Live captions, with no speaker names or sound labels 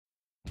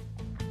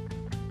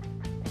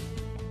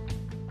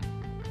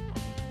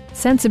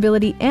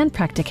sensibility, and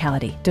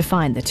practicality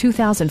define the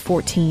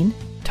 2014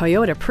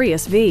 Toyota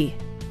Prius V.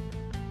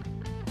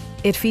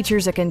 It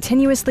features a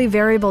continuously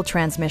variable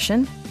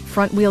transmission,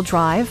 front-wheel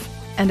drive,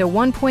 and a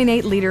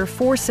 1.8-liter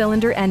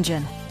four-cylinder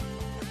engine.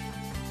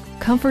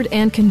 Comfort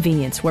and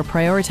convenience were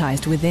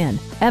prioritized within,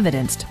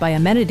 evidenced by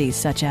amenities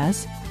such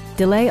as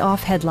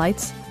delay-off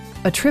headlights,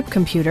 a trip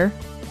computer,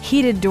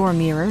 heated door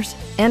mirrors,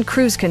 and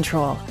cruise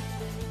control.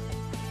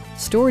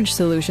 Storage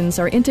solutions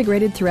are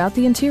integrated throughout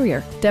the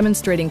interior,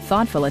 demonstrating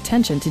thoughtful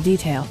attention to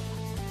detail.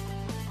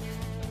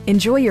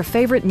 Enjoy your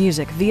favorite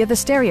music via the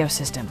stereo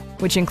system,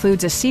 which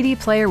includes a CD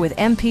player with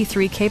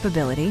MP3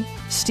 capability,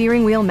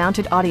 steering wheel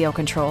mounted audio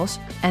controls,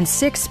 and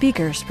 6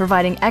 speakers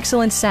providing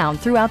excellent sound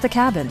throughout the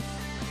cabin.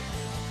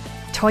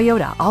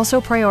 Toyota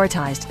also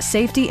prioritized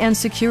safety and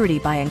security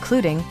by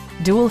including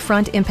dual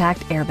front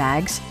impact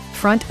airbags,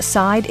 front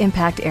side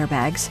impact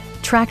airbags,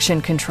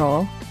 traction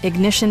control,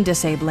 ignition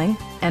disabling,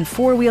 and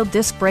 4-wheel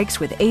disc brakes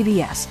with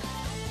ABS.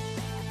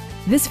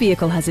 This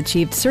vehicle has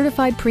achieved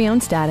certified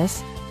pre-owned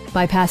status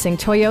by passing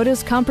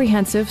Toyota's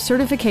comprehensive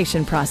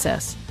certification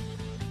process.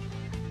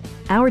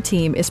 Our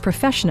team is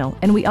professional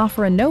and we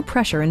offer a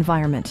no-pressure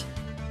environment.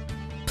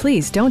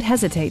 Please don't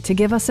hesitate to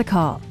give us a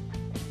call.